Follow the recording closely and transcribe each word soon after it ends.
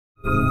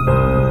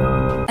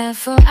F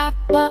for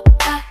apple,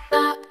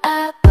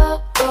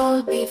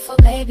 apple. B for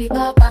baby,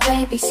 papa,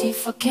 baby. C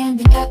for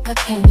candy, kaka,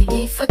 candy.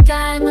 D for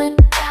diamond,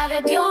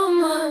 dada,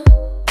 diamond.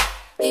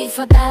 E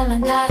for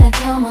diamond, dada,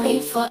 diamond. E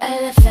for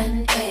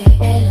elephant,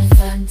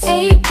 elephant.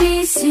 A,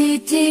 B, C,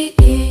 D,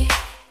 E.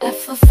 F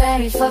for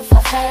fairy,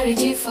 fairy.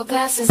 G for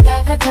glasses,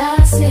 gaga,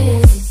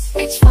 glasses.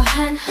 H for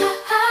hand, ha.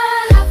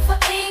 F for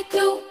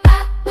igloo,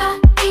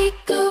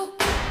 igloo.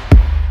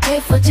 J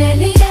for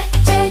jelly,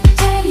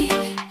 jelly.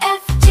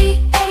 F, G,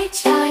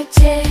 H, I,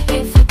 J.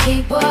 K for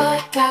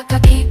keyboard, gaga,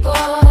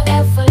 keyboard.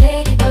 L for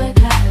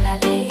ladybird, la la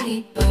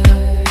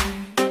ladybird.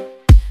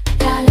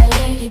 La la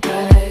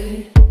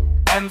ladybird.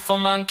 M for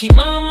monkey,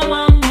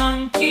 mama,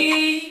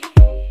 monkey.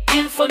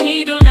 N for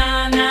needle,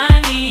 na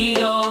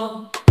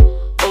needle.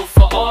 O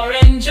for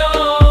orange,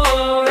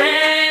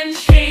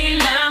 orange. Tree,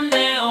 lamb,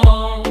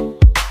 neon.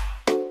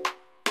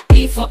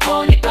 P for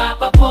pony,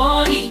 papa,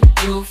 pony.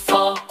 U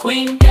for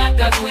queen,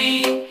 gaga,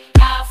 queen.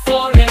 A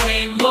for a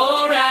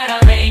rainbow, ride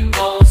a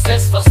rainbow.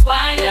 S for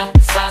spider,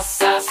 sa,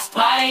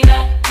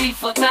 spider. T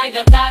for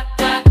tiger,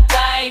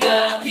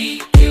 tiger.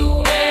 P,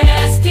 Q,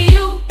 S, T,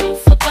 U.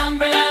 For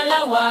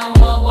umbrella,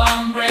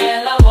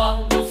 umbrella,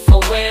 for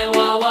whale,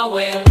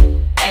 whale.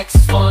 X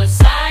for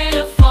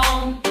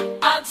xylophone,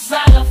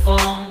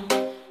 xylophone.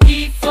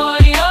 E for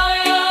yo.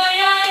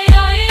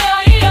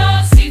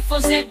 C for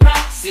zebra,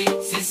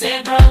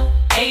 zebra.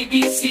 A,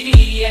 B, C,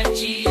 D, E, F,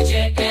 G, H,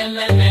 L,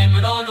 M,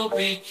 N, O,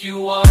 P,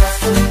 Q, R.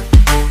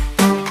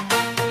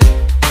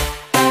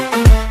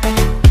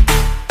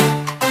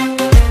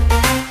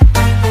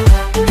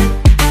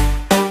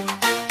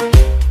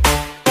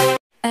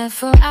 F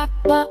for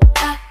apple,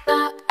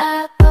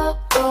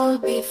 apple.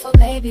 B for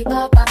baby,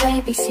 papa,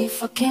 baby. C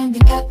for candy,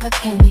 kaka,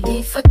 candy.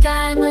 D for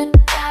diamond,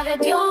 dada,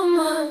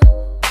 diamond.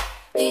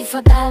 E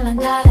for diamond,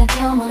 dada,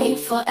 diamond. E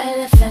for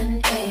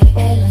elephant,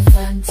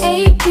 elephant.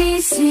 A,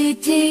 B, C,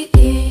 D,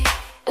 E.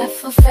 F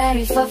for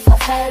fairy,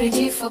 fairy.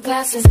 G for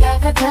glasses,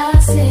 gaga,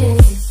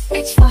 glasses.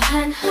 H for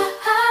hand, ha.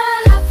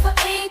 F for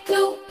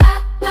igloo,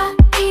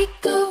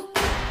 igloo.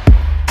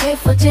 J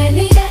for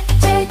jelly,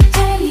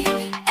 jelly.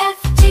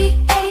 F, G,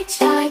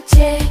 H, I,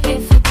 J. K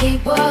for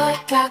keyboard,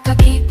 gaga,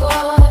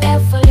 keyboard. L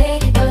for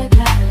ladybird,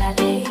 la la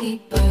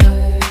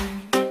ladybird.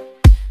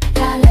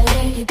 La la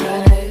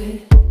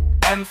ladybird.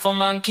 M for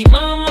monkey,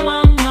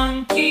 mama,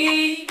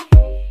 monkey.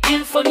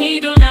 N for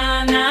needle,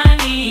 na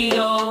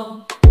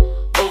needle.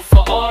 O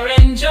for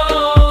orange,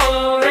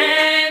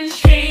 orange.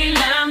 Tree,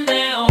 lamb,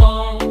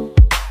 neon.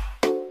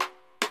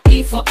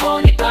 E for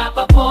pony,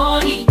 papa,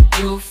 pony.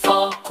 U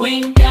for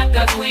queen,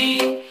 gaga,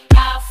 queen.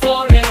 A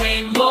for a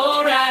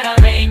rainbow, ride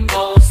a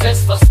rainbow.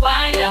 S for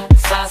spider,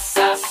 sa,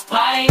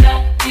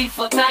 spider. T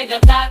for tiger,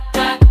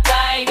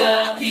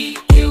 tiger. P,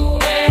 Q,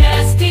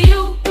 S, T,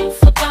 U.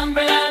 For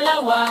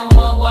umbrella,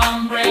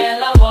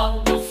 umbrella,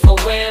 for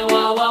whale,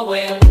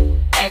 whale.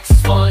 X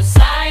for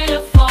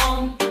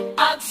xylophone,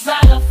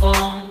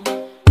 xylophone.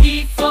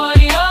 E for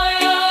yo.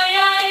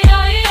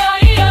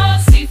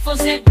 C for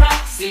zebra,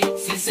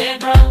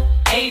 zebra.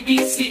 A, B,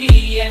 C,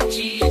 D, E, F,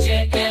 G, H,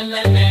 L,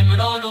 M, N,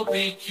 O,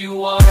 P,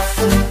 Q, R.